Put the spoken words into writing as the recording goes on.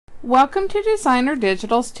Welcome to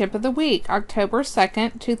DesignerDigitals Tip of the Week, October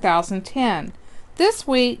 2nd, 2010. This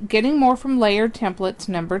week, Getting More from Layered Templates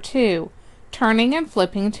number 2, Turning and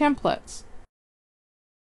Flipping Templates.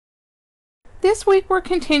 This week we're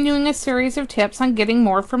continuing a series of tips on getting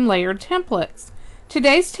more from layered templates.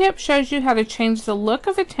 Today's tip shows you how to change the look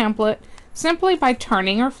of a template simply by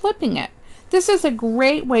turning or flipping it. This is a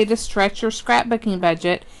great way to stretch your scrapbooking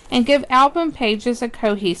budget and give album pages a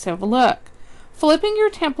cohesive look. Flipping your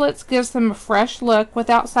templates gives them a fresh look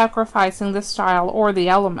without sacrificing the style or the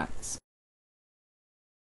elements.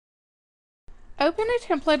 Open a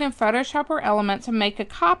template in Photoshop or Elements and make a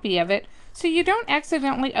copy of it so you don't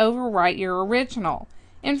accidentally overwrite your original.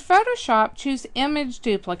 In Photoshop, choose Image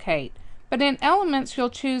Duplicate, but in Elements you'll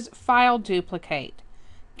choose File Duplicate.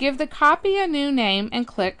 Give the copy a new name and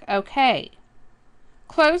click OK.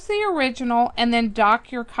 Close the original and then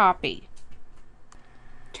dock your copy.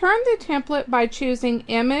 Turn the template by choosing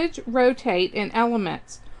Image Rotate in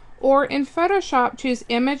Elements, or in Photoshop choose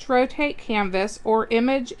Image Rotate Canvas or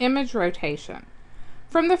Image Rotation.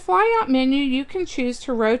 From the flyout menu you can choose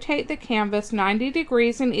to rotate the canvas 90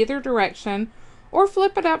 degrees in either direction or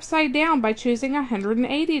flip it upside down by choosing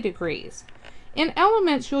 180 degrees. In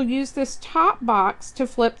Elements you'll use this top box to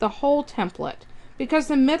flip the whole template because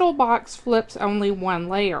the middle box flips only one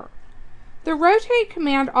layer. The Rotate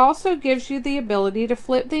command also gives you the ability to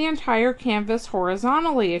flip the entire canvas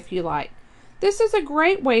horizontally if you like. This is a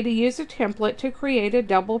great way to use a template to create a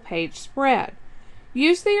double page spread.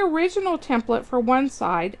 Use the original template for one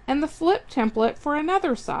side and the flip template for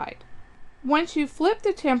another side. Once you flip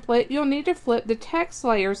the template, you'll need to flip the text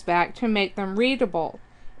layers back to make them readable.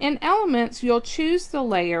 In Elements, you'll choose the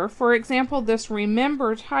layer, for example this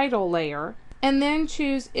Remember title layer, and then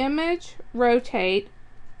choose Image, Rotate,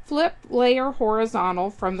 Flip Layer Horizontal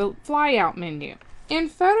from the flyout menu. In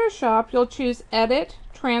Photoshop, you'll choose Edit,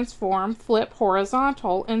 Transform, Flip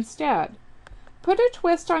Horizontal instead. Put a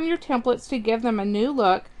twist on your templates to give them a new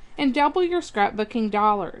look and double your scrapbooking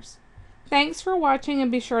dollars. Thanks for watching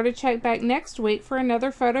and be sure to check back next week for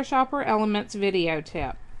another Photoshop or Elements video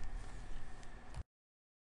tip.